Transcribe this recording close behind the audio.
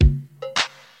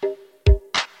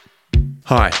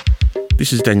Hi,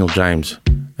 this is Daniel James,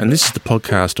 and this is the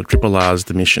podcast of Triple R's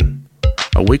The Mission,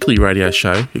 a weekly radio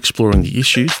show exploring the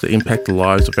issues that impact the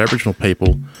lives of Aboriginal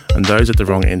people and those at the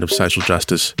wrong end of social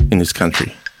justice in this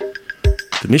country.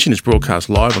 The Mission is broadcast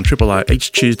live on Triple R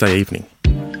each Tuesday evening.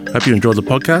 Hope you enjoy the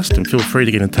podcast and feel free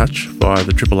to get in touch via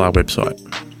the Triple R website.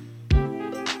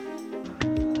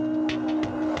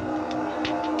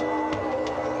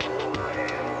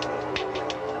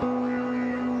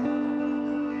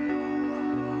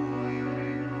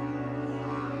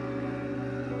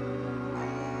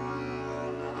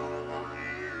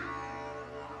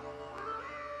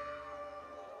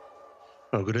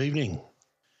 Well, good evening,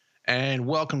 and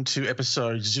welcome to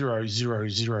episode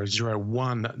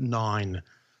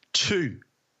 0000192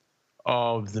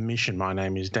 of The Mission. My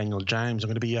name is Daniel James. I'm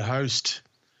going to be your host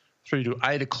through to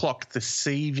 8 o'clock this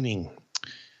evening.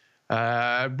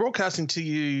 Broadcasting to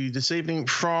you this evening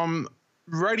from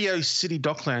Radio City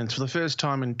Docklands for the first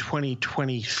time in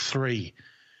 2023,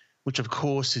 which of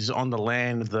course is on the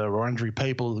land of the Wurundjeri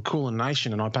people of the Kulin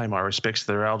Nation, and I pay my respects to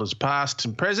their elders past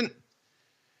and present.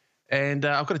 And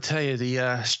I've got to tell you,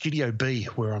 the Studio B,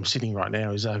 where I'm sitting right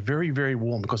now, is very, very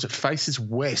warm because it faces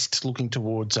west, looking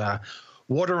towards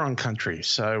Wadawurrung country.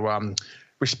 So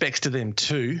respects to them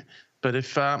too. But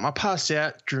if I pass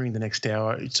out during the next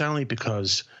hour, it's only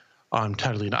because I'm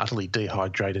totally and utterly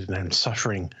dehydrated and I'm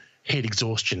suffering heat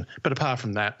exhaustion. But apart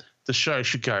from that, the show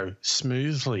should go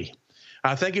smoothly.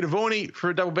 Thank you to Vaughnie for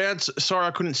a double bounce. Sorry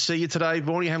I couldn't see you today,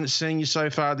 Vaughnie. I haven't seen you so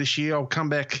far this year. I'll come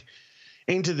back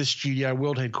into the studio,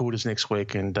 world headquarters next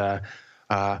week, and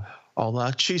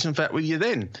I'll chew some fat with you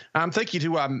then. Thank you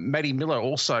to Maddie Miller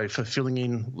also for filling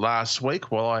in last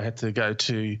week while I had to go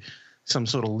to some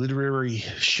sort of literary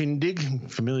shindig,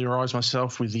 familiarise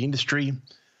myself with the industry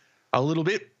a little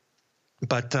bit.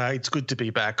 But it's good to be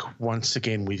back once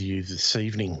again with you this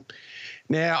evening.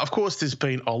 Now, of course, there's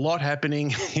been a lot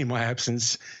happening in my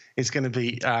absence. It's going to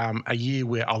be a year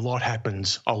where a lot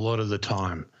happens a lot of the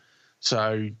time.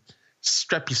 So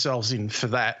strap yourselves in for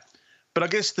that. But I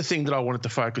guess the thing that I wanted to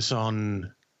focus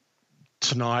on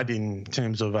tonight in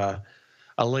terms of a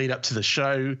lead up to the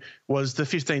show was the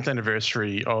 15th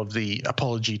anniversary of the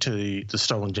apology to the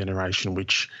stolen generation,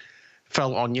 which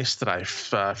fell on yesterday,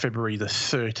 February the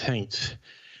 13th.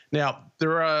 Now,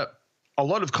 there are a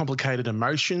lot of complicated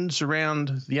emotions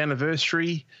around the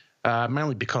anniversary,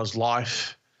 mainly because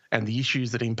life and the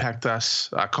issues that impact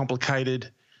us are complicated,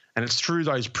 and it's through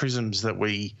those prisms that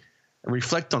we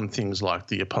reflect on things like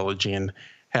the apology and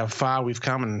how far we've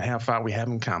come and how far we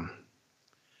haven't come.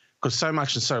 Because so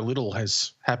much and so little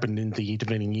has happened in the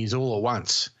intervening years all at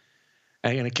once.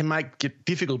 And it can make it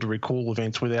difficult to recall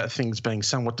events without things being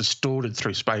somewhat distorted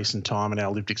through space and time and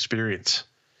our lived experience.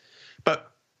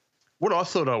 But what I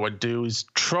thought I would do is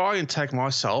try and take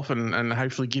myself and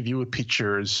hopefully give you a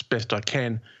picture as best I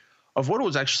can of what it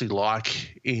was actually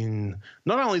like in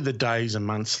not only the days and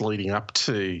months leading up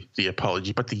to the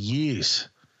apology, but the years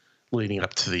leading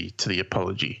up to the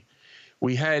apology.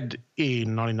 We had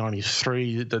in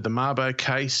 1993 the Mabo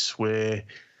case where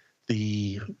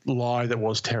the lie that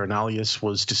was terra nullius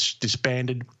was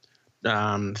disbanded,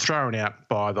 thrown out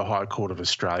by the High Court of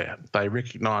Australia. They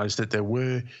recognised that there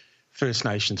were First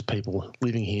Nations people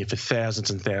living here for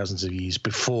thousands and thousands of years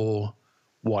before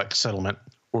white settlement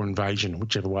or invasion,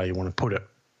 whichever way you want to put it.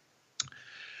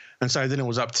 And so then it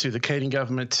was up to the Keating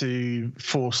government to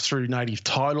force through native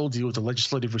title, deal with the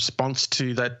legislative response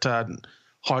to that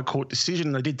High Court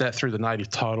decision. They did that through the Native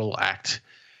Title Act.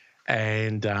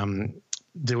 And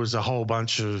there was a whole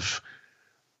bunch of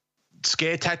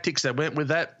scare tactics that went with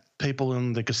that. People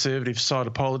on the conservative side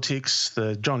of politics,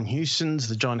 the John Hewsons,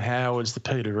 the John Howards, the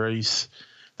Peter Rees,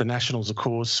 the Nationals, of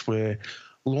course, were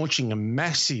launching a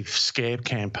massive scare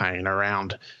campaign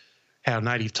around how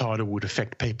native title would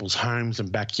affect people's homes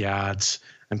and backyards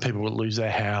and people would lose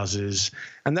their houses.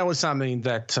 And that was something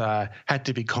that had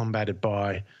to be combated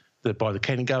by the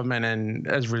Keating government, and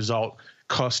as a result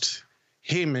cost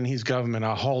him and his government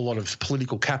a whole lot of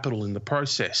political capital in the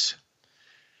process.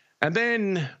 And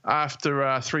then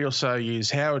after 3 or so years,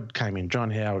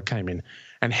 John Howard came in,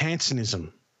 and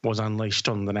Hansonism was unleashed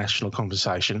on the national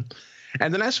conversation.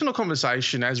 And the national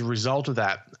conversation, as a result of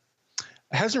that,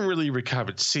 hasn't really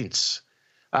recovered since.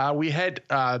 We had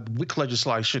WIC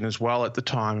legislation as well at the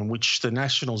time, in which the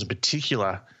Nationals in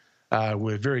particular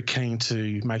were very keen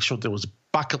to make sure there was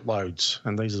bucket loads,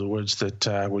 and these are the words that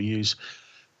were used,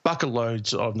 bucket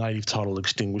loads of native title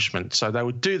extinguishment. So they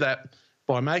would do that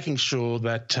by making sure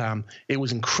that it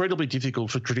was incredibly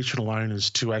difficult for traditional owners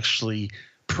to actually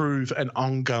prove an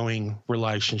ongoing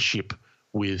relationship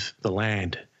with the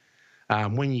land.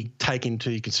 When you take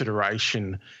into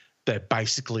consideration that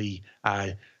basically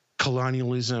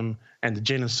colonialism and the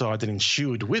genocide that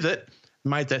ensued with it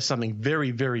made that something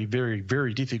very, very, very,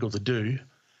 very difficult to do.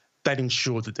 That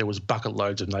ensured that there was bucket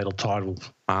loads of natal title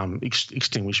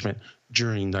extinguishment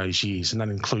during those years, and that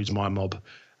includes my mob,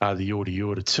 the Yorta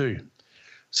Yorta too.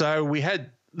 So we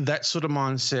had that sort of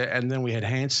mindset, and then we had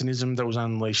Hansonism that was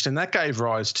unleashed, and that gave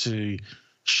rise to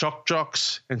shock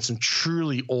jocks and some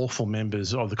truly awful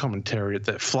members of the commentariat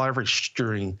that flourished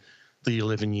during the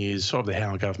 11 years of the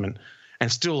Howard government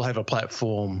and still have a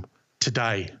platform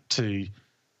today to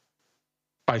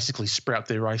basically sprout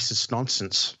their racist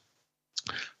nonsense.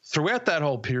 Throughout that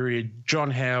whole period,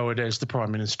 John Howard, as the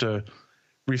Prime Minister,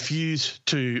 refused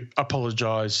to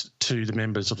apologise to the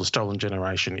members of the Stolen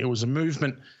Generation. It was a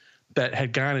movement that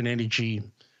had garnered energy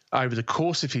over the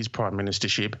course of his prime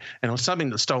ministership, and it was something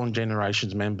that Stolen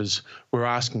Generation's members were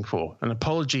asking for, an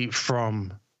apology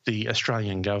from the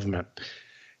Australian government.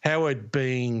 Howard,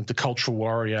 being the cultural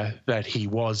warrior that he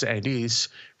was and is,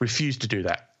 refused to do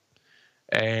that.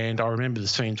 And I remember the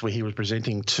scenes where he was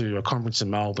presenting to a conference in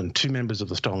Melbourne, two members of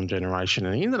the Stolen Generation,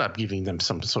 and he ended up giving them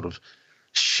some sort of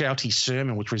shouty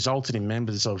sermon, which resulted in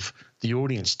members of the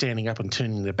audience standing up and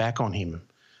turning their back on him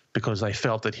because they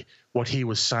felt that what he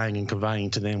was saying and conveying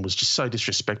to them was just so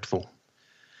disrespectful.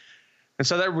 And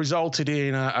so that resulted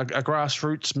in a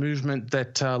grassroots movement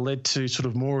that led to sort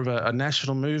of more of a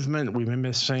national movement. We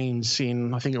remember scenes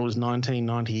in, I think it was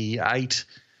 1998,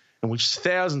 in which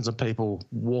thousands of people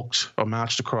walked or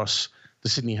marched across the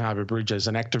Sydney Harbour Bridge as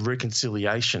an act of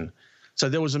reconciliation. So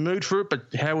there was a mood for it,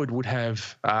 but Howard would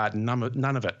have none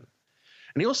of it.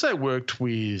 And he also worked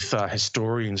with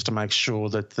historians to make sure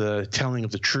that the telling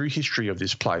of the true history of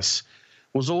this place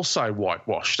was also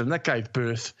whitewashed, and that gave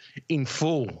birth in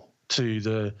full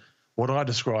to what I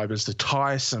describe as the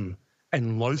tiresome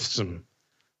and loathsome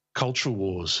cultural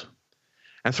wars.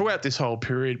 And throughout this whole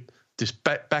period, this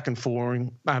back and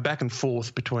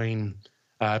forth between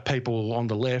people on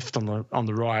the left, on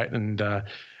the right, and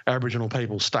Aboriginal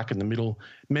people stuck in the middle,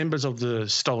 members of the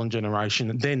Stolen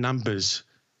Generation, their numbers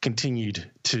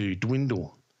continued to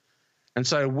dwindle. And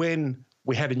so when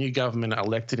we had a new government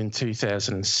elected in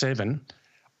 2007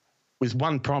 with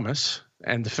one promise,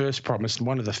 and the first promise, and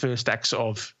one of the first acts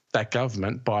of that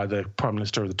government by the Prime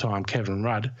Minister of the time, Kevin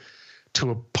Rudd,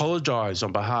 to apologise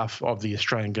on behalf of the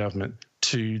Australian government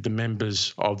to the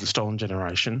members of the Stolen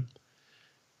Generation,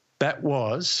 that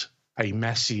was a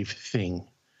massive thing.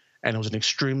 And it was an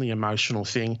extremely emotional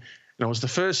thing. And it was the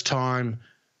first time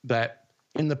that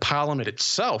in the Parliament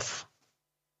itself,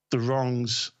 the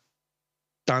wrongs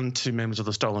done to members of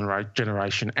the Stolen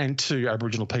Generation and to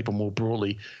Aboriginal people more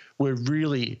broadly were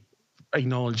really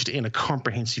acknowledged in a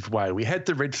comprehensive way. We had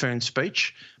the Redfern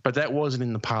speech, but that wasn't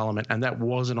in the Parliament and that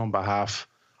wasn't on behalf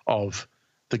of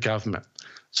the government.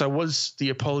 So was the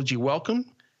apology welcome?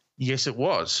 Yes, it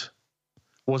was.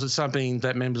 Was it something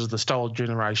that members of the Stolen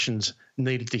Generations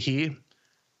needed to hear?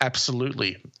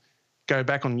 Absolutely. Go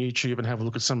back on YouTube and have a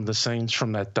look at some of the scenes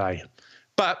from that day.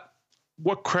 But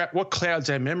what clouds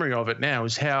our memory of it now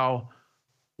is how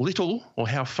little or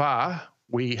how far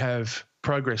we have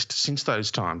progressed since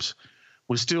those times.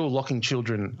 We're still locking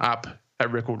children up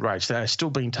at record rates. They are still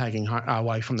being taken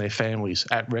away from their families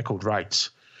at record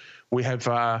rates. We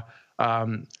have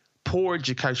poor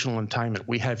educational attainment.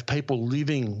 We have people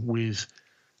living with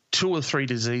 2 or 3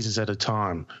 diseases at a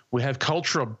time. We have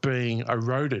culture being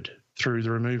eroded through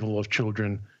the removal of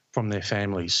children from their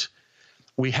families.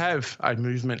 We have a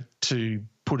movement to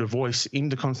put a voice in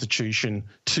the Constitution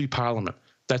to Parliament.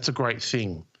 That's a great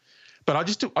thing. But I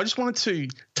just wanted to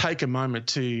take a moment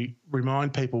to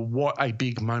remind people what a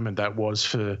big moment that was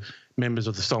for members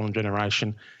of the Stolen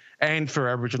Generation and for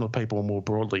Aboriginal people more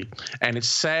broadly. And it's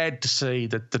sad to see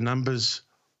that the numbers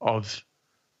of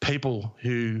people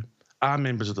who are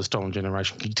members of the Stolen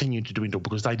Generation continue to dwindle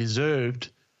because they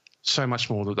deserved so much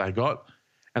more that they got,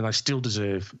 and they still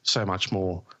deserve so much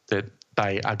more that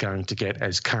they are going to get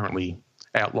as currently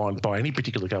outlined by any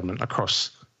particular government across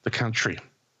the country.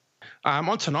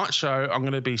 On tonight's show, I'm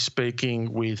going to be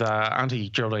speaking with Aunty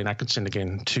Geraldine Atkinson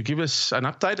again to give us an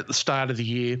update at the start of the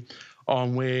year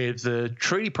on where the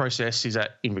treaty process is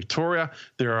at in Victoria.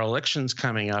 There are elections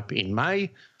coming up in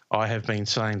May. I have been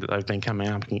saying that they've been coming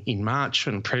up in March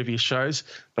in previous shows,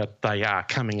 but they are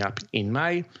coming up in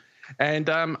May. And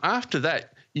after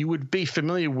that, you would be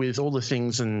familiar with all the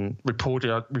things and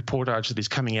reportage that is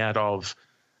coming out of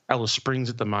Alice Springs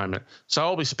at the moment. So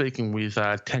I'll be speaking with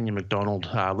Tanya McDonald,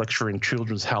 lecturer in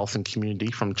Children's Health and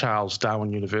Community from Charles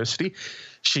Darwin University.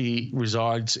 She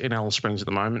resides in Alice Springs at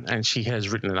the moment, and she has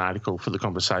written an article for The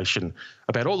Conversation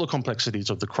about all the complexities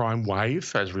of the crime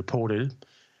wave as reported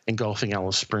engulfing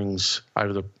Alice Springs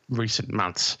over the recent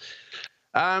months.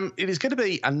 It is going to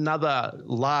be another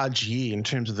large year in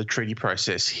terms of the treaty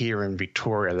process here in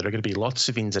Victoria. There are going to be lots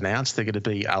of ins and outs. There are going to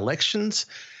be elections,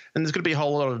 and there's going to be a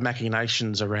whole lot of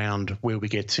machinations around where we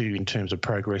get to in terms of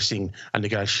progressing a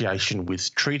negotiation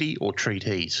with treaty or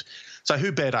treaties. So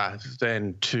who better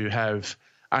than to have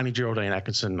Aunty Geraldine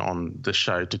Atkinson on the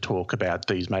show to talk about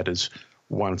these matters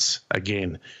once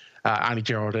again. Aunty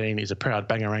Geraldine is a proud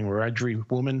Bangarang Wiradjuri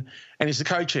woman and is the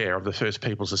co-chair of the First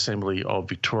Peoples Assembly of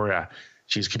Victoria.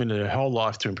 She's committed her whole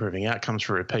life to improving outcomes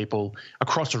for her people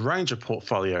across a range of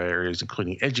portfolio areas,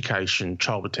 including education,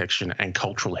 child protection and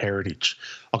cultural heritage.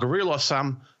 I could reel off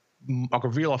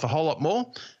a whole lot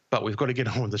more, but we've got to get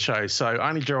on with the show. So,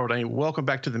 Aunty Geraldine, welcome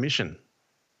back to the mission.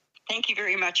 Thank you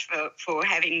very much for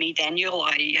having me, Daniel.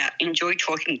 I enjoy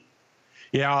talking.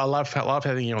 Yeah, I love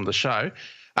having you on the show.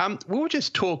 We were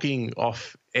just talking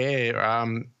off air,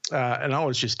 and I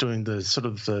was just doing the sort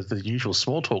of the usual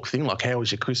small talk thing, like how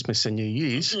was your Christmas and New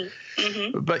Year's?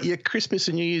 Mm-hmm. But your Christmas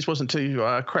and New Year's wasn't too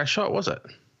crash hot, was it?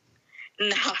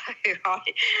 No.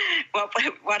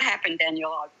 What happened,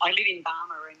 Daniel? I live in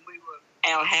Barmer, and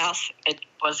our house, it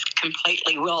was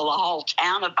completely, the whole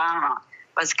town of Barmer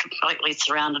was completely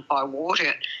surrounded by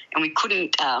water, and we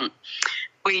couldn't.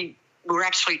 We were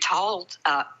actually told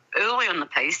early on the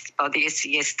piece by the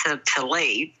SCS to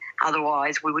leave.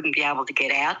 Otherwise, we wouldn't be able to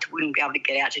get out. Wouldn't be able to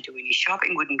get out to do any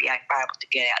shopping. Wouldn't be able to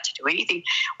get out to do anything,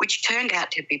 which turned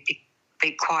out to be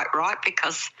quite right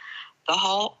because our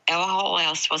whole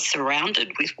house was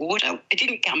surrounded with water. It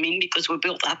didn't come in because we're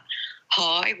built up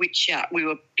high, which we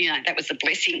were, that was a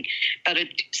blessing. But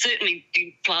it certainly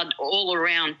did flood all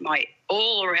around the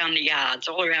yards,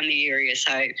 all around the area.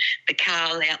 So the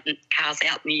cars out in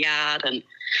the yard, and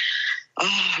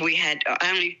we had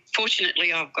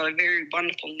fortunately, I've got a very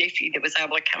wonderful nephew that was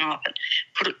able to come up and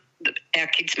put our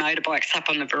kids' motorbikes up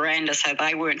on the veranda, so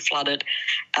they weren't flooded,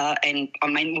 and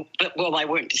they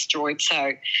weren't destroyed.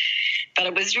 So, but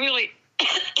it was really.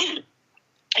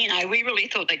 We really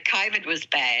thought that COVID was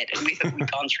bad, and we thought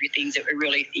we'd gone through things that were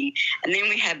really thing. And then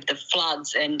we have the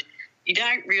floods, and you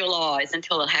don't realise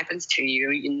until it happens to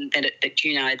you that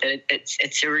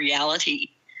it's a reality,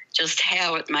 just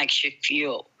how it makes you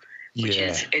feel, which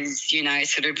is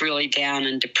sort of really down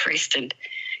and depressed and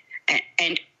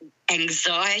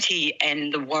anxiety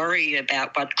and the worry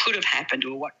about what could have happened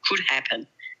or what could happen.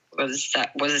 Was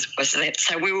that.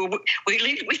 So we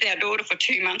lived with our daughter for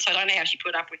 2 months. I don't know how she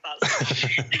put up with us.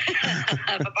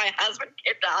 But my husband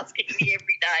kept asking me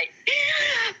every day,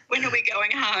 when are we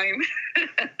going home?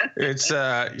 It's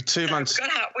 2 months.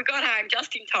 We got home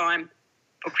just in time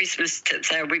for Christmas,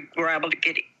 so we were able to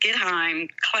get home,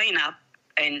 clean up,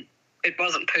 and it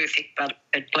wasn't perfect, but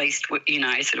at least we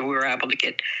were able to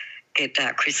get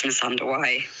Christmas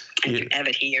underway and have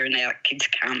it here, and our kids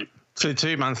come. So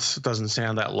 2 months doesn't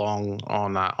sound that long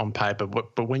on paper,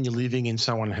 but when you're living in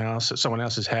someone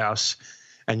else's house,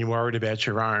 and you're worried about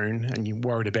your own, and you're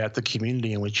worried about the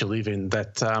community in which you live in,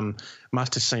 that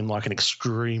must have seemed like an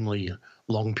extremely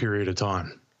long period of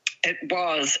time. It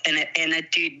was, and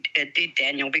it did,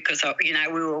 Daniel, because we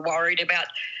were worried about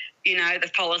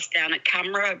the fellas down at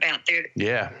Cumra about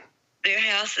their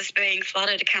houses being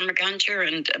flooded at Cumragunja,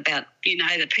 and about,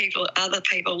 other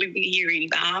people living here in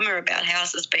Barmer about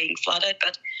houses being flooded.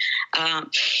 But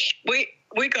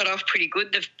we got off pretty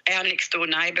good. Our next door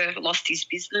neighbour lost his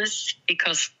business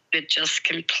because it just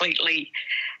completely,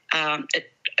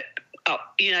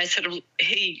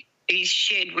 his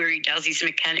shed where he does his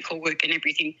mechanical work and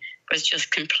everything was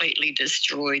just completely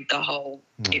destroyed, the whole,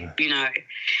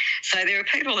 So there are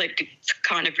people that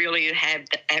kind of really have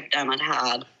done it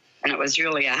hard. And it was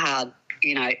really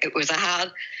it was a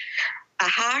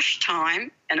harsh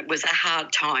time, and it was a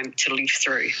hard time to live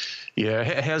through.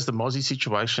 Yeah. How's the Mozzie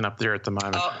situation up there at the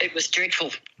moment? Oh, it was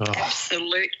dreadful. Oh.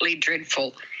 Absolutely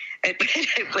dreadful.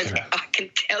 It was, I can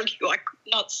tell you, I could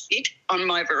not sit on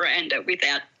my veranda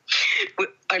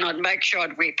and I'd make sure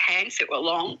I'd wear pants that were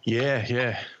long.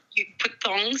 Yeah. You'd put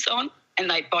thongs on,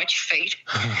 and they'd bite your feet.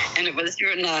 And it was,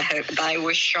 they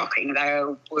were shocking. They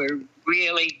were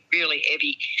really, really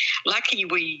heavy. Lucky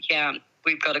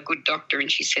we've got a good doctor,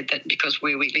 and she said that because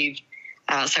where we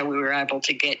live, so we were able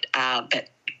to get that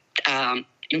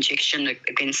injection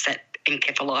against that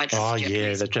encephalitis. Oh,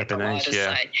 yeah, the Japanese,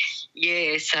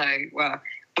 So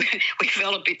we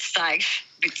felt a bit safe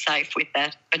with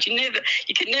that. But you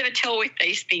can never tell with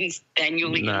these things,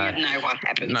 Daniel. You never know what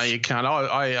happens. No, you can't.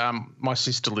 My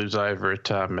sister lives over at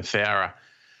Mathara,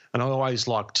 and I always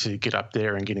like to get up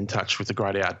there and get in touch with the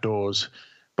great outdoors.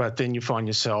 But then you find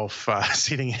yourself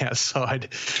sitting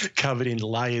outside covered in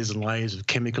layers and layers of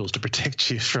chemicals to protect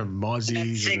you from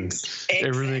mozzies and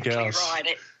everything else.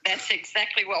 Right. That's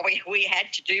exactly what we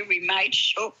had to do. We made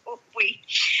sure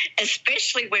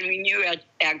especially when we knew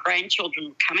our grandchildren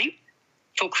were coming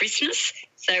for Christmas.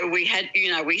 So we had,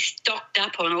 we stocked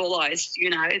up on all those,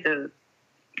 the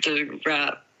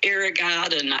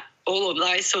Irrigard and all of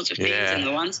those sorts of things, and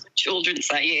the ones for children,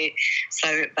 so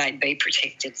that they'd be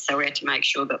protected. So we had to make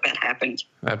sure that happened.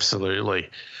 Absolutely.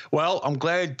 Well, I'm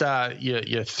glad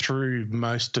you're through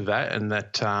most of that, and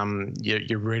that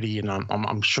you're ready, and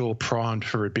I'm sure primed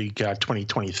for a big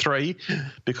 2023,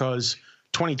 because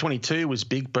 2022 was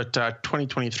big, but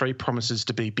 2023 promises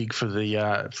to be big for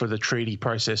the treaty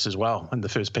process as well, and the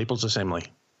First Peoples Assembly.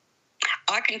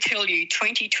 I can tell you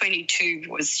 2022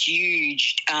 was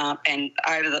huge, and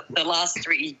over the last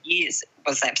 3 years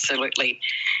was absolutely,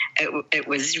 it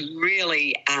was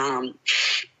really,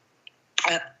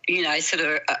 sort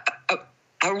of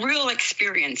a real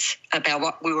experience about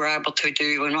what we were able to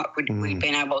do and what we'd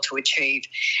been able to achieve.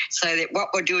 So that what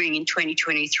we're doing in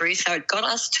 2023, so it got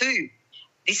us to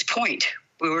this point.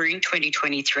 We were in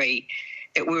 2023,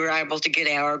 that we were able to get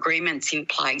our agreements in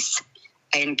place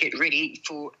and get ready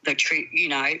for the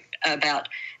about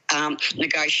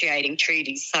negotiating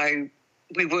treaties. So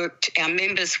our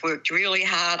members worked really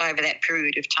hard over that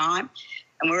period of time,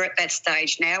 and we're at that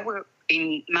stage now. We're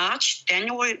in March,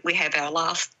 Daniel, we have our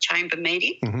last chamber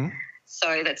meeting. Mm-hmm.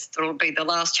 So that'll be the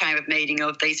last chamber meeting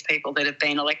of these people that have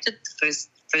been elected, first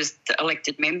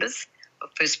elected members of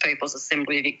First Peoples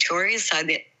Assembly of Victoria, so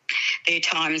that their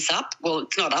time's up. Well,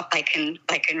 it's not up. They can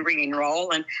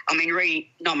re-enroll and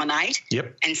re-nominate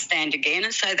and stand again,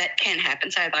 and so that can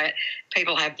happen. So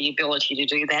people have the ability to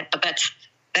do that, but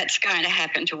that's going to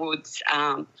happen towards.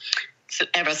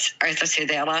 As I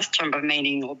said, our last chamber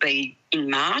meeting will be in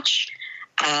March.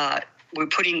 We're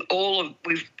putting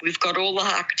we've got all the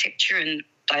architecture and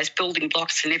those building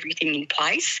blocks and everything in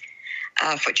place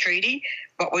for treaty.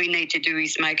 What we need to do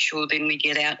is make sure then we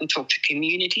get out and talk to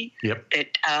community.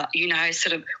 That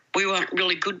we want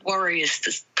really good warriors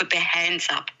to put their hands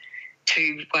up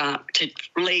to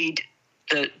lead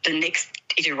the next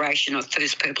iteration of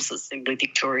First Peoples Assembly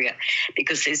Victoria,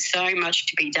 because there's so much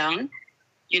to be done.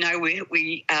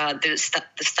 The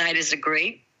state has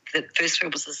agreed that First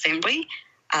Peoples Assembly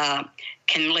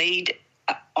can lead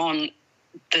on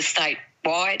the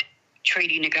statewide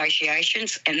treaty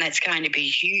negotiations, and that's going to be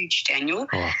huge, Daniel.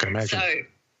 Oh, I can imagine.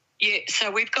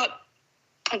 So we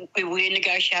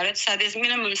negotiated. So there's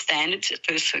minimum standards that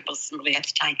First Peoples Assembly have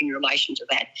to take in relation to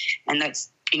that, and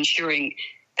that's ensuring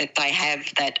that they have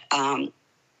that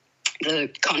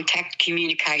the contact,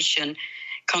 communication,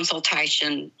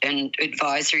 consultation and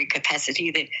advisory capacity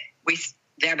that with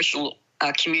the Aboriginal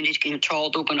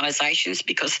community-controlled organisations,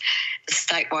 because the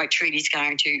statewide treaty is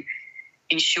going to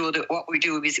ensure that what we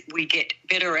do is we get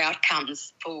better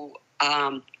outcomes for,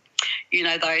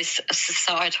 those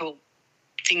societal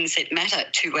things that matter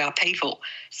to our people.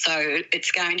 So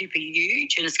it's going to be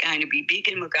huge and it's going to be big,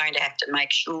 and we're going to have to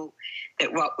make sure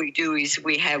that what we do is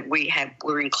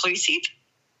we're inclusive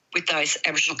with those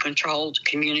Aboriginal controlled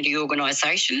community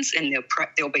organisations, and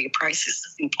there'll be a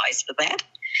process in place for that.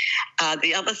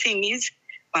 The other thing is,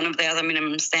 one of the other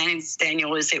minimum standards,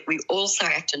 Daniel, is that we also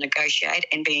have to negotiate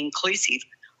and be inclusive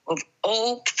of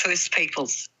all First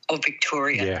Peoples of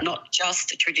Victoria, not just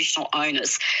the traditional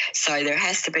owners. So there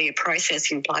has to be a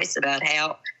process in place about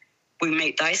how we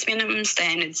meet those minimum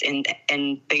standards and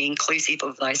be inclusive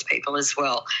of those people as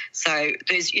well. So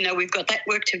there's, we've got that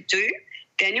work to do,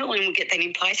 Daniel, and we'll get that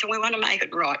in place, and we want to make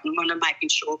it right, and we want to make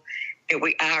sure that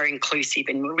we are inclusive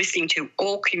and we're listening to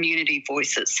all community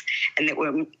voices, and that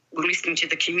we're listening to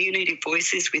the community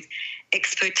voices with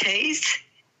expertise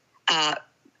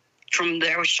from the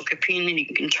Aboriginal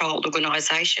community-controlled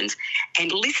organisations,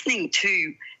 and listening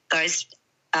to those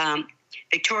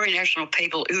Victorian Aboriginal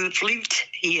people who have lived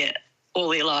here all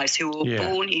their lives, who were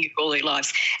born here all their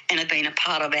lives and have been a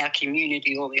part of our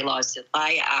community all their lives, that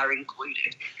they are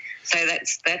included. So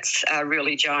that's a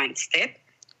really giant step.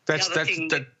 That's something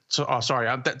that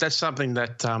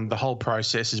the whole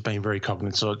process has been very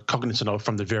cognizant of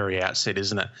from the very outset,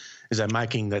 isn't it? Is that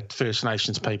making that First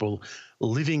Nations people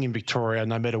living in Victoria,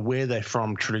 no matter where they're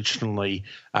from traditionally,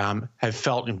 have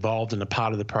felt involved in a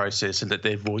part of the process, and that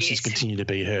their voices continue to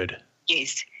be heard.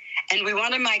 Yes, and we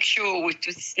want to make sure with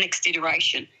this next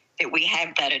iteration that we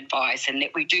have that advice, and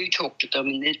that we do talk to them,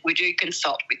 and that we do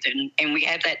consult with them, and we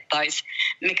have those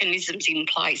mechanisms in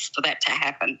place for that to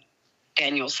happen,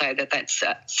 Daniel. So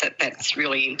that's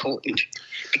really important,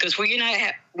 because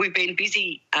we've been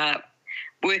busy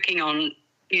working on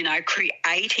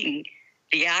creating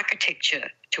the architecture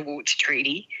towards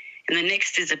treaty, and the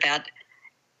next is about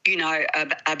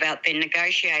then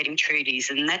negotiating treaties,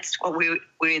 and that's what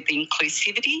where the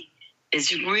inclusivity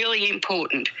is really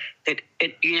important. That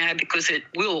it because it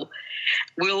will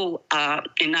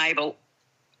enable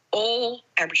all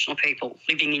Aboriginal people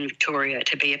living in Victoria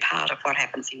to be a part of what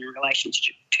happens in relation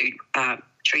to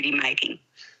treaty making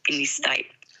in this state.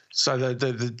 So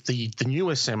the new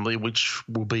Assembly, which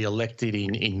will be elected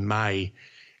in May,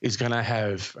 is going to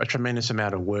have a tremendous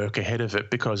amount of work ahead of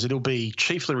it, because it'll be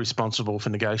chiefly responsible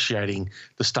for negotiating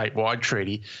the statewide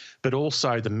treaty, but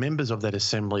also the members of that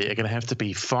Assembly are going to have to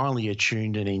be finely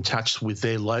attuned and in touch with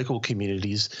their local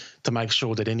communities to make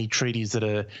sure that any treaties that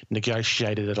are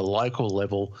negotiated at a local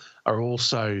level are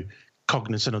also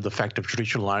cognizant of the fact of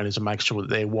traditional owners and make sure that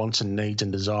their wants and needs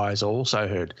and desires are also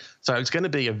heard. So it's going to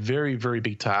be a very, very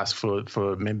big task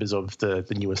for members of the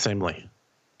new Assembly.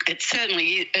 It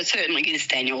certainly is,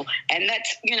 Daniel, and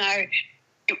that's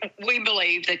we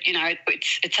believe that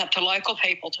it's up to local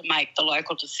people to make the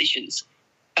local decisions.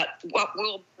 But what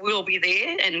will be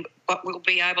there, and what we'll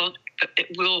be able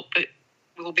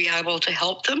to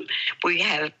help them. We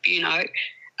have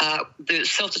the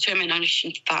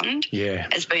Self-Determination Fund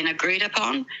has been agreed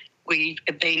upon. We've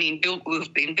been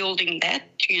building that,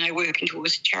 working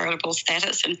towards charitable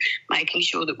status and making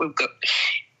sure that we've got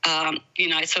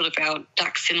sort of our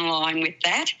ducks in line with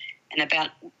that, and about,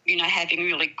 having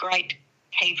really great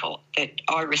people that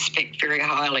I respect very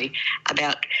highly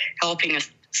about helping us,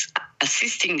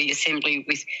 assisting the Assembly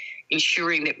with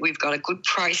ensuring that we've got a good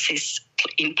process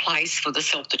in place for the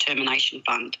Self-Determination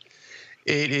Fund.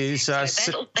 It is. That's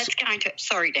going to.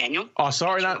 Sorry, Daniel. Oh,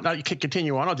 sorry. No, you can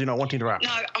continue on. I do not want to interrupt.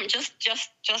 No, I'm just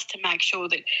to make sure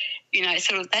that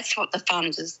sort of that's what the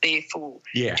fund is there for.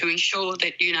 Yeah. To ensure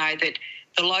that that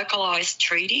the localised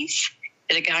treaties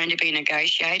that are going to be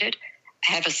negotiated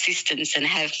have assistance and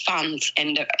have funds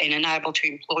and enable to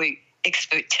employ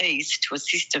expertise to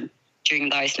assist them during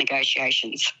those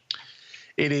negotiations.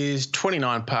 It is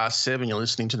 7:29. You're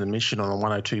listening to The Mission on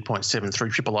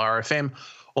 102.73 Triple RFM,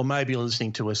 or maybe you're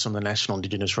listening to us on the National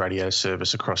Indigenous Radio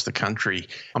Service across the country.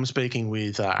 I'm speaking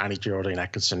with Aunty Geraldine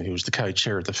Atkinson, who is the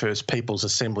co-chair of the First Peoples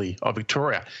Assembly of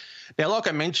Victoria. Now, like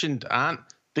I mentioned,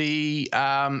 the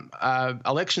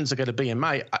elections are going to be in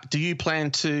May. Do you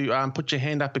plan to put your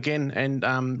hand up again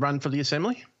and run for the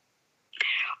Assembly?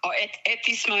 Oh, at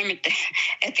this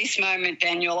moment,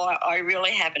 Daniel, I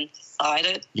really haven't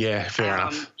decided. Yeah, fair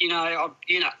enough.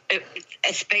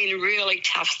 It's been a really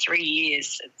tough 3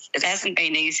 years. It hasn't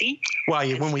been easy. Well,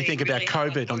 when we think about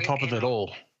COVID on top of it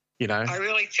all, I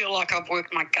really feel like I've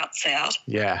worked my guts out.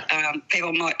 Yeah.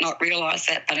 People might not realise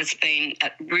that, but it's been a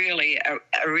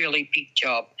really big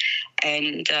job.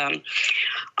 And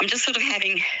I'm just sort of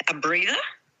having a breather,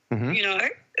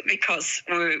 because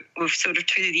we're sort of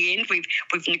to the end.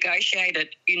 We've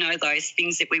negotiated, those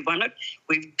things that we wanted.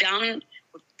 We've done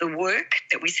the work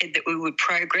that we said that we would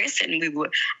progress, and we were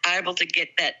able to get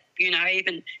that,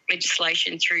 even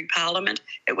legislation through Parliament.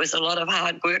 It was a lot of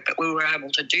hard work, but we were able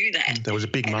to do that. That was a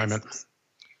big moment. It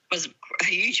was a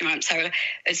huge moment. So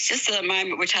it's just at the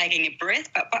moment we're taking a breath.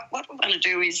 But what we want to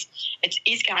do is it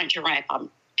is going to ramp up,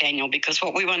 Daniel, because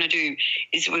what we want to do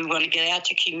is we want to get out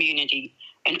to community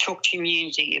and talk to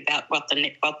community about what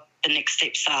the next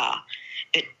steps are.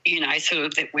 That sort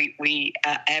of that we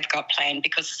have got planned,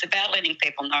 because it's about letting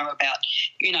people know about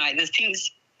the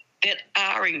things that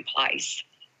are in place,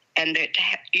 and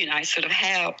that sort of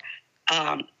how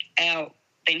our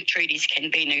then treaties can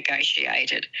be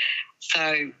negotiated.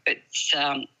 So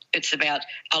it's about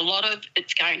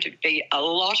it's going to be a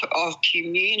lot of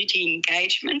community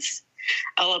engagements,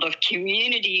 a lot of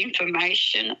community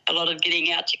information, a lot of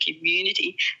getting out to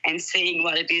community and seeing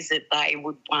what it is that they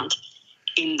would want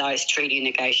in those treaty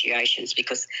negotiations.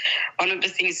 Because one of the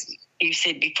things you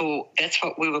said before, that's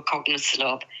what we were cognizant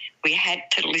of. We had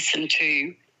to listen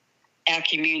to our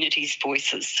community's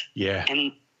voices. Yeah.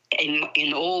 And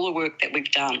in all the work that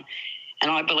we've done.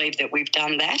 And I believe that we've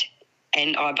done that,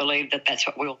 and I believe that that's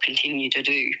what we'll continue to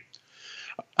do.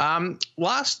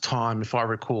 Last time, if I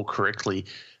recall correctly,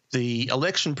 the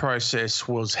election process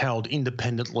was held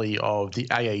independently of the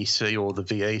AEC or the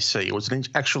VEC. It was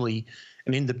actually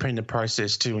an independent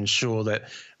process to ensure that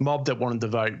mob that wanted to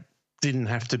vote didn't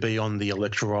have to be on the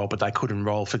electoral roll, but they could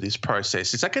enrol for this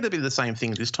process. Is that going to be the same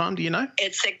thing this time? Do you know?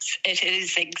 It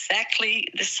is exactly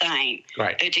the same.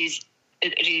 Great. It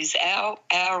is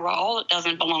our role. It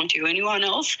doesn't belong to anyone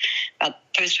else. But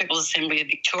First Peoples Assembly of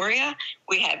Victoria,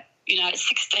 we have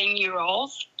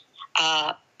 16-year-olds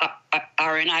are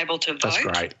enabled to vote. That's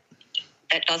great.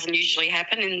 That doesn't usually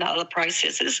happen in the other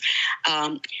processes,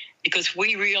 because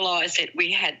we realised that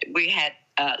we had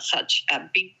such a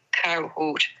big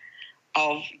cohort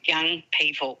of young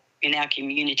people in our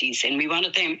communities, and we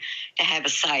wanted them to have a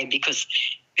say because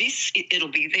it'll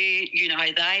be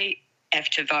they have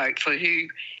to vote for who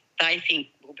they think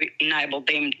will enable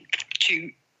them to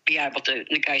be able to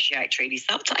negotiate treaties.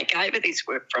 They'll take over this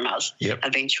work from us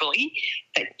eventually,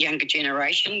 that younger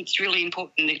generation. It's really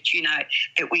important that,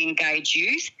 that we engage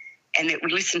youth and that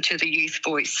we listen to the youth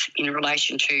voice in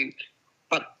relation to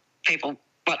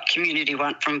what community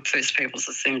want from First Peoples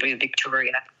Assembly of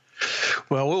Victoria.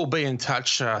 Well, we'll be in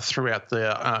touch throughout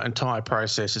the entire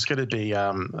process. It's going to be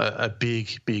a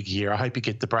big year. I hope you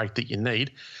get the break that you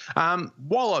need.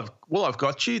 While I've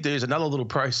got you, there's another little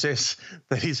process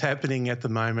that is happening at the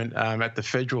moment at the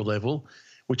federal level,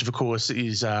 which of course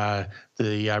is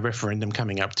the referendum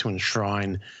coming up to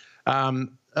enshrine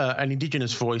an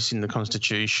Indigenous voice in the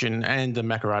Constitution and the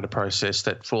Makarrata process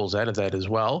that falls out of that as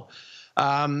well.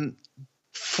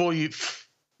 For you.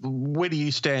 Where do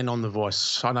you stand on the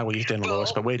voice? I know where you stand on the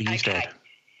voice, but where do you stand?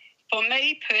 For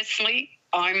me personally,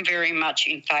 I'm very much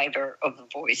in favour of the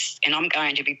voice, and I'm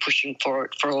going to be pushing for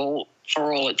it for all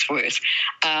it's worth.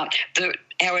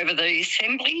 However, the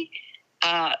Assembly,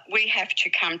 we have to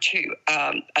come to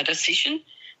a decision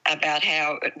about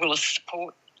how it will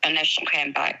support a national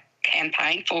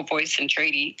campaign for voice and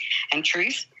treaty and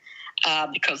truth,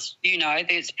 because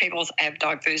there's people have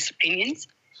diverse opinions.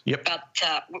 Yep. But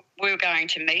we're going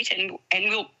to meet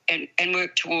and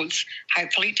work towards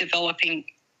hopefully developing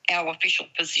our official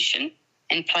position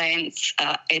and plans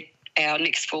at our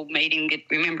next full meeting.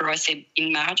 Remember I said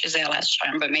in March is our last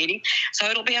chamber meeting. So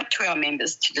it'll be up to our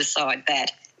members to decide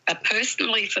that. But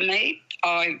personally for me,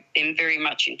 I am very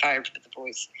much in favour of the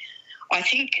voice. I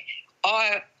think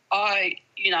I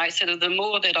sort of the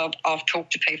more that I've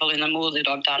talked to people and the more that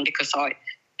I've done, because I've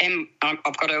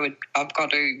got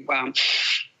to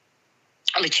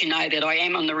I'll let you know that I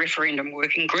am on the referendum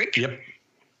working group. Yep.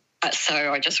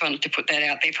 So I just wanted to put that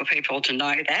out there for people to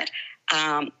know that.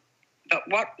 But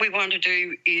what we want to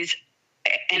do is,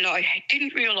 and I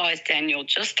didn't realise, Daniel,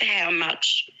 just how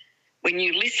much when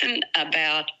you listen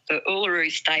about the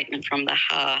Uluru Statement from the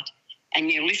Heart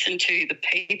and you listen to the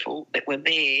people that were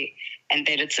there and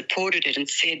that had supported it and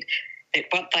said that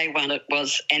what they wanted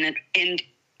was, and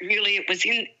really it was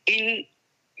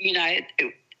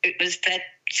it was that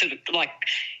sort of like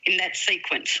in that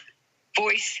sequence,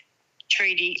 voice,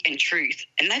 treaty and truth.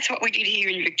 And that's what we did here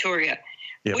in Victoria.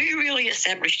 Yep. We really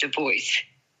established a voice.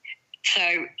 So,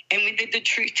 and we did the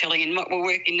truth-telling, and what we're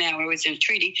working now is in a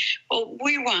treaty. Well,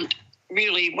 we want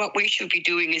really what we should be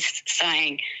doing is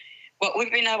saying what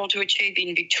we've been able to achieve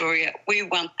in Victoria, we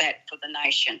want that for the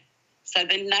nation. So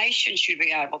the nation should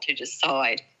be able to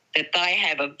decide that they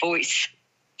have a voice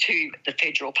to the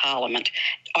federal parliament.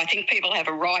 I think people have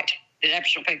a right, the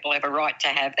Aboriginal people have a right to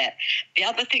have that. The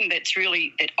other thing that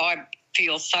I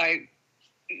feel so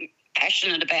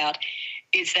passionate about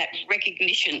is that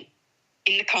recognition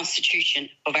in the Constitution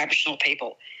of Aboriginal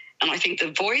people. And I think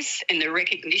the voice and the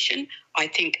recognition, I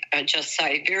think, are just so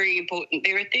very important.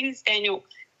 There are things, Daniel,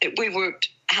 that we worked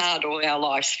hard all our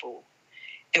lives for,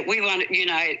 that we wanted,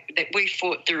 that we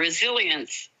fought the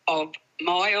resilience of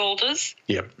my elders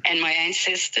and my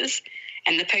ancestors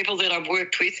and the people that I've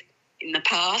worked with in the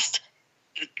past.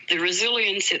 The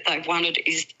resilience that they've wanted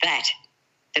is that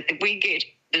we get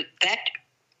that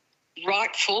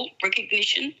rightful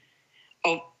recognition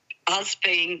of us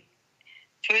being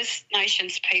First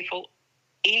Nations people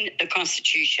in the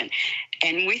Constitution.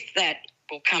 And with that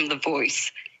will come the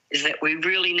voice, is that we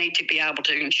really need to be able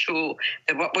to ensure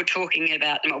that what we're talking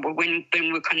about when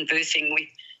we're conversing with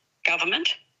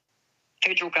government,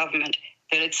 federal government,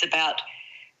 that it's about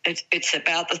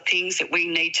the things that we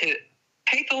need to,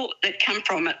 people that come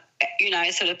from it,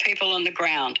 sort of people on the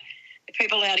ground,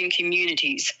 people out in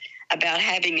communities, about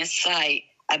having a say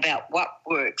about what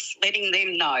works, letting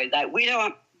them know that we don't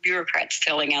want bureaucrats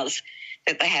telling us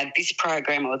that they have this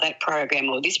program or that program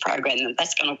or this program and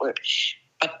that's going to work.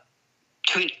 But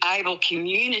to enable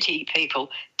community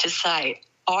people to say,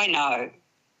 I know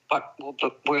what will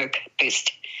work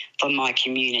best for my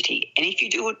community. And if you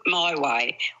do it my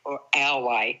way or our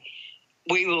way,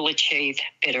 we will achieve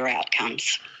better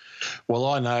outcomes. Well,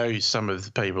 I know some of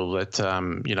the people that,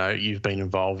 you've been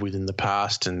involved with in the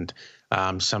past, and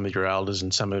some of your elders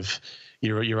and some of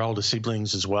your older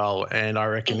siblings as well. And I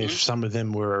reckon if some of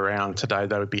them were around today,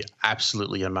 they would be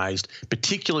absolutely amazed,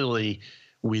 particularly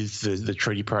with the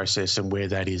treaty process and where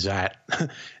that is at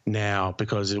now,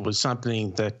 because it was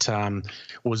something that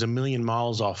was a million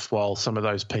miles off while some of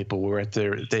those people were at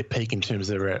their peak in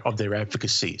terms of their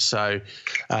advocacy. So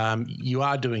you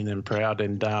are doing them proud,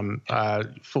 and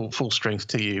full strength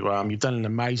to you. You've done an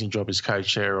amazing job as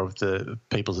co-chair of the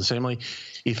People's Assembly.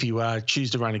 If you choose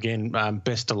to run again,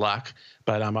 best of luck.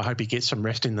 But I hope you get some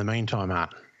rest in the meantime,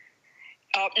 Art.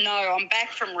 Oh, no, I'm back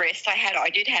from rest. I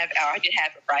did have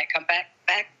a break. I'm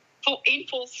back in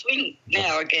full swing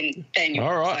now again, Daniel.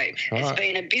 All right. So it's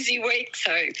been a busy week,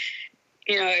 so,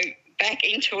 back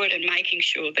into it and making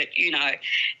sure that,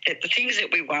 that the things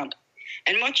that we want.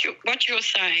 And what you're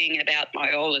saying about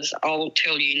my elders, I will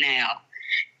tell you now.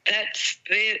 That's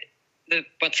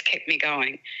what's kept me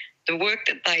going. The work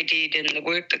that they did and the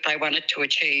work that they wanted to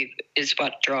achieve is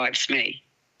what drives me.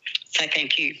 So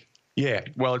thank you. Yeah,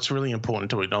 well, it's really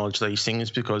important to acknowledge these things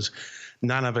because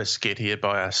none of us get here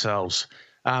by ourselves.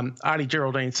 Aunty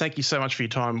Geraldine, thank you so much for your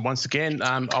time once again.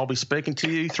 I'll be speaking to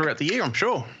you throughout the year, I'm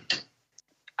sure.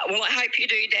 Well, I hope you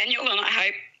do, Daniel, and I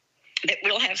hope that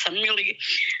we'll have some really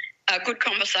good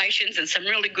conversations and some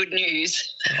really good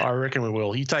news. I reckon we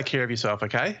will. You take care of yourself,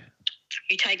 okay?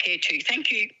 You take care too.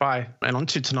 Thank you. Bye. And on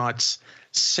to tonight's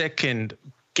second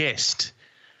guest.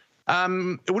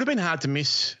 It would have been hard to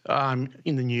miss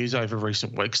in the news over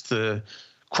recent weeks the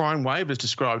crime wave as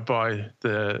described by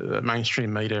the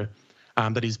mainstream media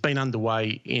that has been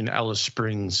underway in Alice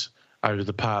Springs over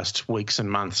the past weeks and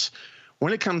months.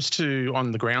 When it comes to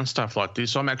on-the-ground stuff like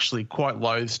this, I'm actually quite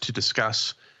loath to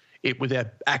discuss it without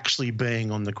actually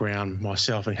being on the ground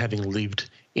myself and having lived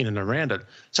in and around it.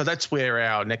 So that's where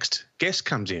our next guest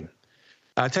comes in.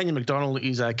 Tanya McDonald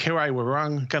is a Kere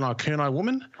Warung Gunai Kurnai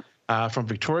woman from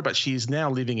Victoria, but she is now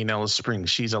living in Alice Springs.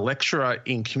 She's a lecturer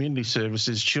in community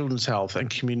services, children's health and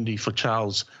community for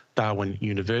Charles Darwin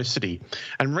University,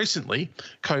 and recently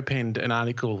co-penned an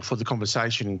article for The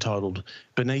Conversation entitled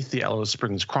Beneath the Alice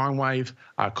Springs Crime Wave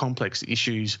Are Complex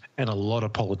Issues and a Lot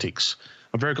of Politics.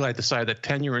 I'm very glad to say that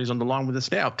Tanya is on the line with us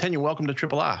now. Tanya, welcome to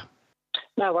Triple R.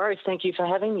 No worries. Thank you for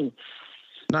having me.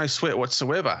 No sweat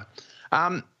whatsoever.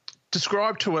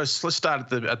 Describe to us, let's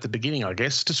start at the beginning, I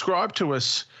guess. Describe to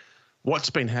us what's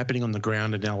been happening on the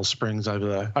ground in Alice Springs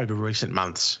over recent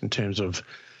months in terms of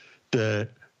the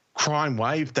crime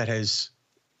wave that has,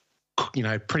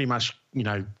 pretty much,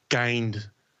 gained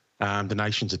the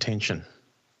nation's attention.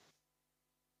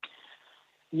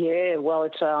 Yeah, well,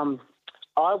 it's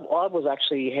I was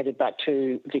actually headed back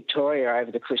to Victoria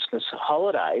over the Christmas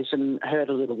holidays and heard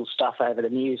a little stuff over the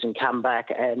news and come back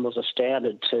and was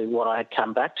astounded to what I had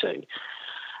come back to.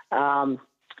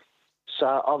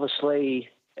 So obviously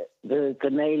the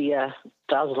media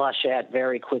does lash out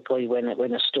very quickly when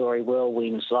a story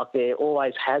whirlwinds. Like there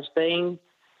always has been,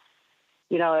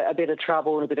 a bit of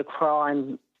trouble and a bit of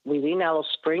crime within Alice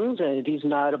Springs, and it is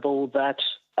notable that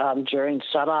during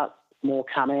summer more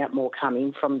come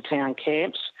in from town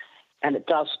camps, and it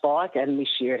does spike, and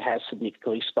this year it has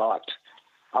significantly spiked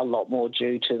a lot more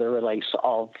due to the release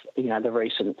of, the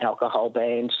recent alcohol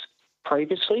bans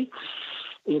previously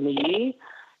in the year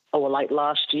or late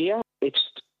last year. It's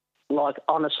like,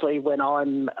 honestly, when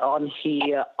I'm on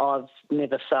here, I've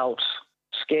never felt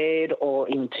scared or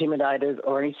intimidated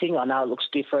or anything. I know it looks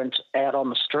different out on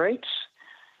the streets,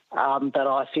 but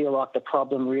I feel like the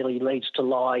problem really needs to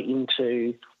lie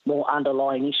into more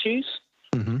underlying issues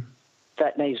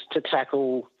that needs to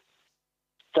tackle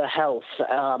the health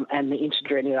and the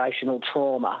intergenerational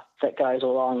trauma that goes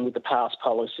along with the past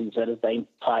policies that have been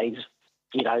played,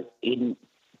 in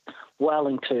well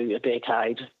into a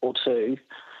decade or two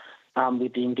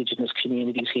with the Indigenous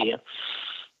communities here.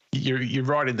 You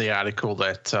write in the article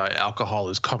that alcohol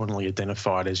is commonly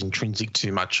identified as intrinsic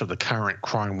to much of the current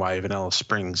crime wave in Alice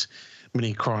Springs.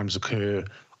 Many crimes occur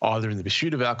either in the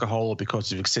pursuit of alcohol or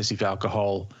because of excessive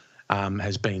alcohol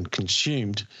has been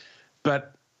consumed.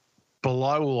 But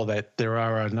below all of that, there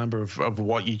are a number of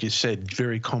what you just said,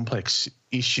 very complex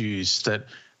issues that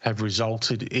have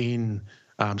resulted in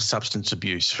substance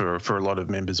abuse for a lot of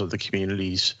members of the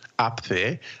communities up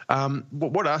there.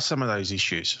 What are some of those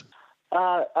issues?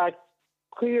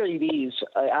 Clearly it is.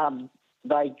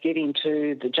 They get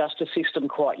into the justice system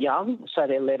quite young, so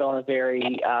they're led on a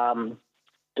very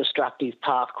destructive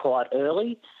path quite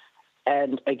early.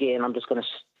 And again, I'm just going to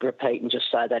repeat and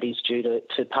just say that is due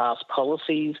to past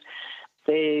policies.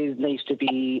 There needs to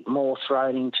be more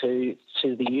thrown into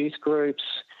the youth groups.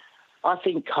 I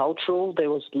think cultural, there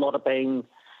was a lot of being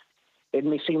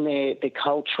missing the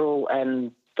cultural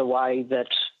and the way that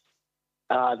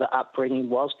the upbringing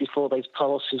was before these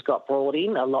policies got brought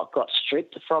in. A lot got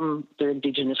stripped from the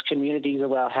Indigenous communities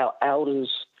about how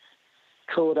elders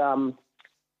could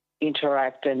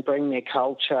interact and bring their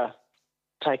culture,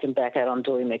 take them back out on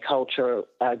doing their culture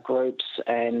groups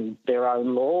and their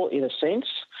own law, in a sense.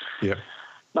 Yeah.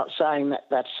 Not saying that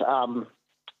that's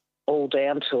all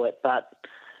down to it, but,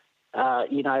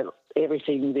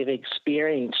 everything they've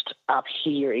experienced up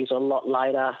here is a lot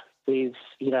later with,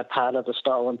 part of the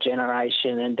stolen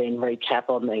generation, and then recap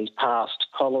on these past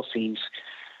policies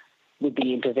with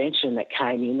the intervention that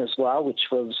came in as well,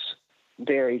 which was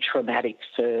very traumatic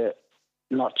for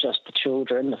not just the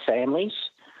children, the families.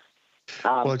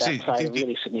 That played a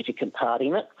really significant part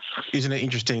in it. Isn't it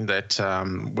interesting that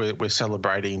we're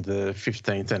celebrating the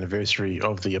 15th anniversary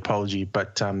of the apology,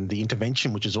 but the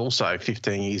intervention, which is also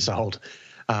 15 years old,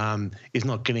 is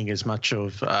not getting as much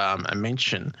of a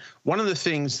mention. One of the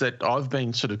things that I've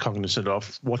been sort of cognizant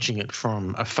of watching it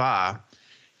from afar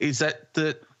is that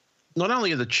not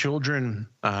only are the children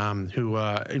who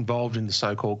are involved in the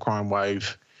so-called crime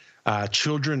wave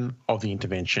children of the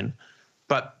intervention,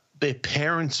 but their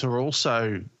parents are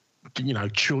also,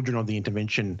 children of the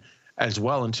intervention as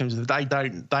well, in terms of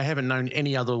they haven't known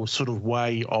any other sort of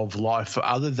way of life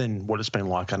other than what it's been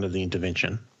like under the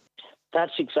intervention.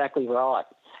 That's exactly right.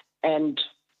 And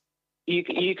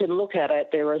you can look at it,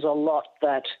 there is a lot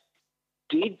that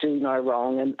did do no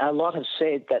wrong, and a lot have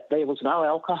said that there was no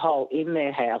alcohol in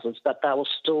their houses, but they were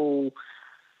still,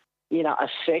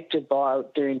 affected by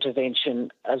their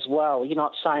intervention as well. You're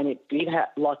not saying it did have,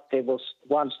 like there was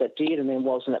ones that did and then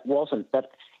wasn't,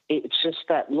 but it's just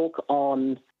that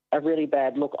a really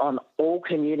bad look on all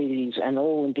communities and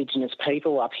all Indigenous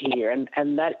people up here,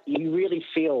 and that you really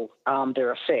feel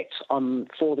their effects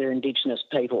for their Indigenous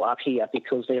people up here,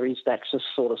 because there is that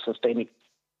sort of systemic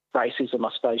racism,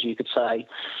 I suppose you could say.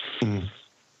 Mm.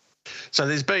 So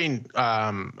there's been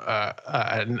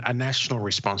a national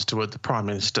response to it. The Prime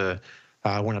Minister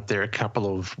went up there a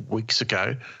couple of weeks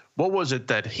ago. What was it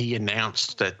that he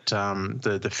announced that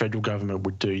the federal government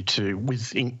would do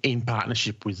in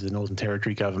partnership with the Northern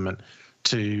Territory government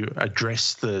to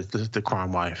address the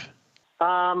crime wave?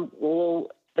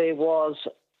 Well, there was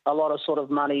a lot of sort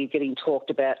of money getting talked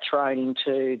about thrown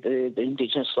into the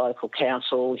Indigenous local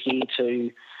council here to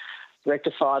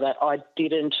rectify that. I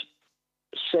didn't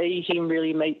see him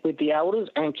really meet with the elders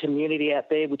and community out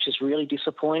there, which is really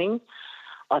disappointing.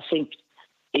 I think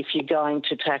if you're going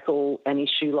to tackle an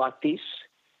issue like this,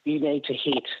 you need to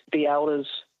hit the elders,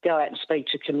 go out and speak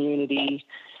to community,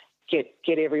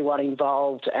 get everyone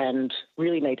involved, and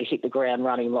really need to hit the ground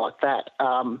running like that.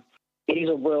 It is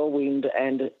a whirlwind,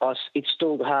 and it's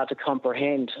still hard to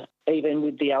comprehend. Even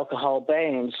with the alcohol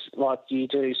bans, like you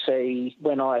do see,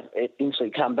 when I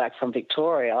initially come back from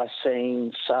Victoria, I've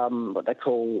seen some what they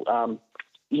call,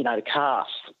 the cast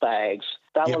bags.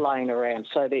 They were laying around,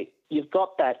 so that you've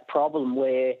got that problem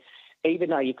where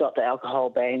even though you've got the alcohol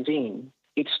bans in,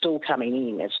 it's still coming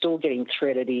in. It's still getting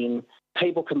threaded in.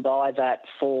 People can buy that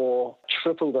for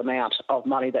triple the amount of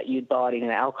money that you'd buy it in an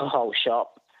alcohol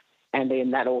shop. And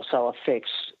then that also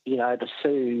affects, the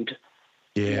food.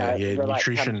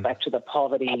 Nutrition. Comes back to the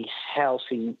poverty,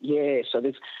 housing. Yeah, so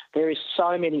there is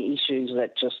so many issues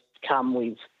that just come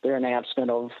with their announcement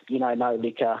of, no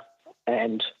liquor,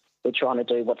 and we're trying to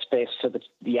do what's best for the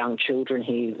young children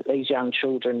here. These young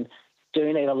children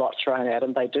do need a lot thrown at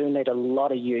them. They do need a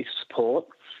lot of youth support.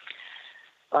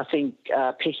 I think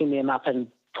picking them up and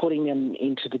putting them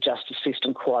into the justice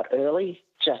system quite early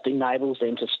just enables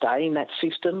them to stay in that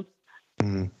system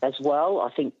as well.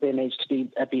 I think there needs to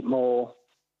be a bit more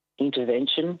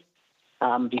intervention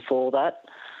before that.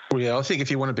 Well, yeah, I think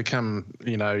if you want to become,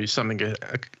 something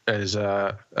as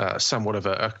somewhat of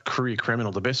a career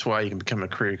criminal, the best way you can become a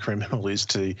career criminal is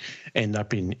to end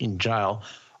up in jail.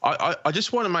 I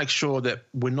just want to make sure that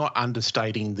we're not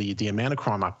understating the amount of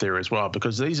crime up there as well,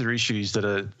 because these are issues that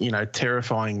are,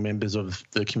 terrifying members of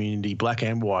the community, black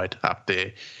and white, up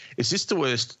there. Is this the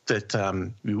worst that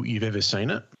you've ever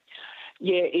seen it?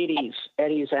 Yeah, it is.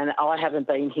 It is, and I haven't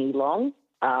been here long,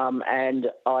 and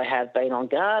I have been on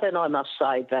guard, and I must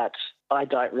say that I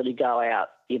don't really go out,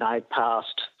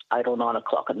 past 8 or 9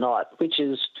 o'clock at night,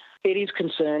 it is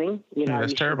concerning.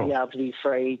 That's you terrible. should be able to be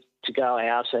free to go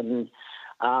out, and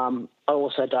I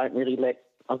also don't really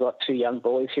I've got 2 young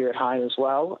boys here at home as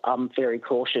well. I'm very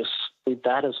cautious with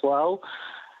that as well.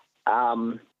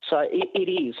 So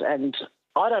it is, and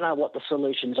I don't know what the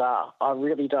solutions are. I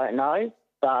really don't know,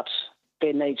 but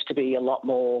there needs to be a lot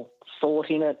more thought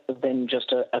in it than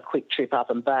just a quick trip up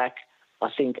and back.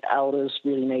 I think elders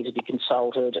really need to be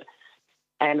consulted,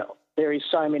 and there is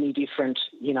so many different,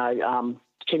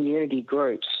 community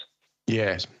groups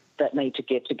that need to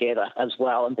get together as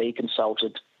well and be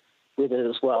consulted with it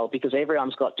as well, because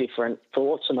everyone's got different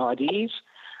thoughts and ideas.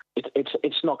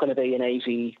 It's not going to be an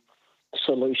easy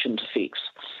solution to fix.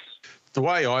 The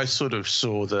way I sort of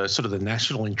saw the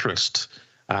national interest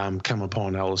come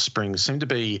upon Alice Springs seemed to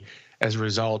be as a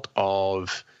result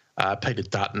of Peter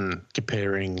Dutton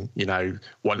comparing,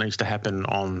 what needs to happen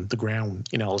on the ground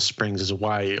in Alice Springs as a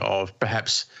way of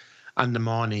perhaps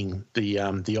undermining the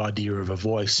idea of a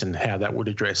voice and how that would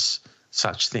address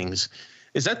such things.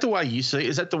 Is that the way you see it?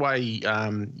 Is that the way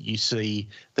you see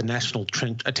the national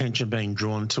attention being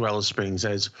drawn to Alice Springs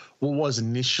as what was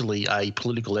initially a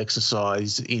political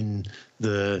exercise in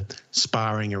the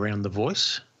sparring around the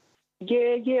voice?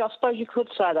 Yeah, I suppose you could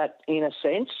say that in a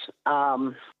sense.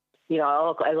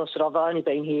 As I said, I've only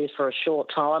been here for a short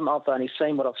time. I've only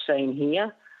seen what I've seen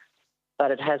here,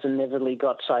 but it hasn't really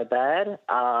got so bad.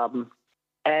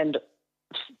 And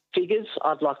figures,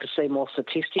 I'd like to see more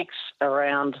statistics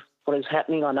around what is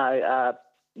happening. I know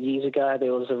years ago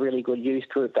there was a really good youth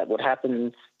group that would happen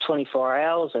in 24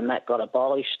 hours and that got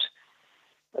abolished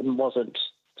and wasn't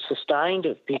sustained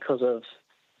because of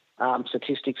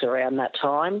statistics around that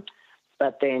time.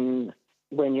 But then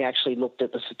when you actually looked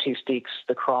at the statistics,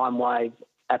 the crime wave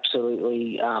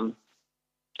absolutely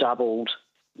doubled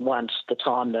once the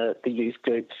time the youth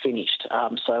group finished.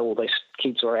 So all these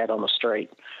kids were out on the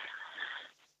street.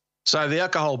 So the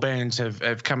alcohol bans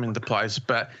have come into place,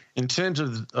 but in terms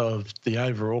of the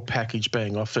overall package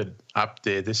being offered up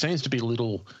there seems to be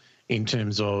little in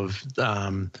terms of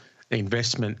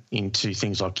investment into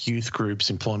things like youth groups,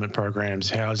 employment programs,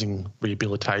 housing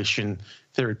rehabilitation,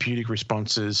 therapeutic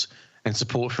responses, and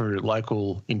support for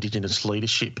local Indigenous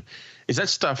leadership. Is that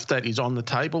stuff that is on the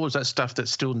table, or is that stuff that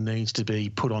still needs to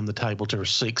be put on the table to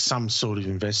seek some sort of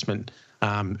investment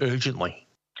urgently?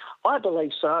 I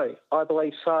believe so.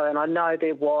 And I know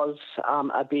there was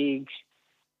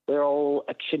where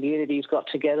communities got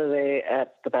together there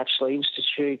at the Bachelor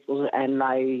Institute and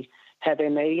they had their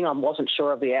meeting. I wasn't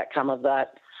sure of the outcome of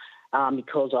that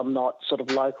because I'm not sort of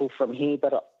local from here,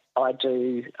 but I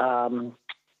do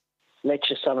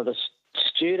lecture some of the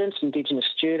students, Indigenous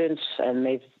students, and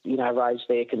they've, raised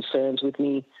their concerns with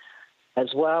me as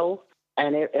well.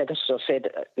 And as I said,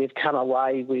 they've come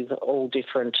away with all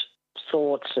different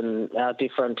thoughts and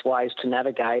different ways to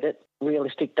navigate it.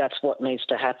 Realistic, that's what needs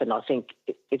to happen. I think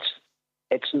it's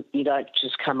you don't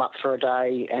just come up for a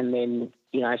day and then,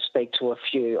 speak to a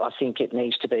few. I think it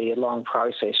needs to be a long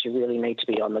process. You really need to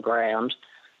be on the ground,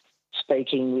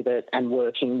 speaking with it and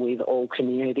working with all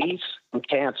communities and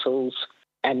councils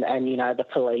and the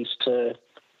police to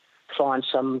find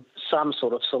some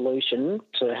sort of solution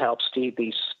to help steer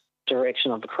this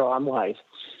direction of the crime wave.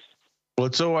 Well,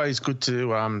 it's always good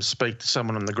to speak to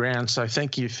someone on the ground. So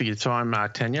thank you for your time,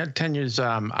 Tanya. Tanya's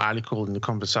article in The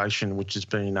Conversation, which has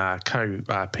been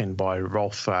co-penned by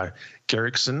Rolf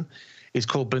Geraldine, is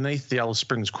called Beneath the Alice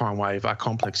Springs Crime Wave Are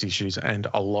Complex Issues and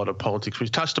a Lot of Politics. We've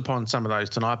touched upon some of those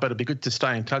tonight, but it'd be good to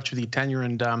stay in touch with you, Tanya,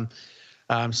 and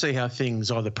see how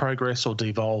things either progress or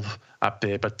devolve up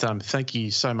there. But thank you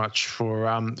so much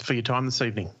for your time this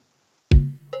evening.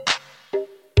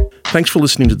 Thanks for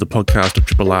listening to the podcast of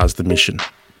Triple R's The Mission,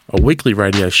 a weekly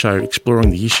radio show exploring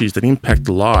the issues that impact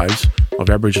the lives of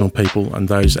Aboriginal people and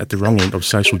those at the wrong end of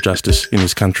social justice in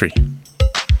this country.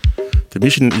 The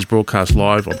Mission is broadcast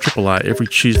live on Triple R every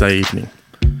Tuesday evening.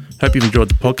 Hope you've enjoyed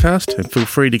the podcast and feel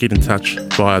free to get in touch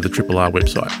via the Triple R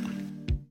website.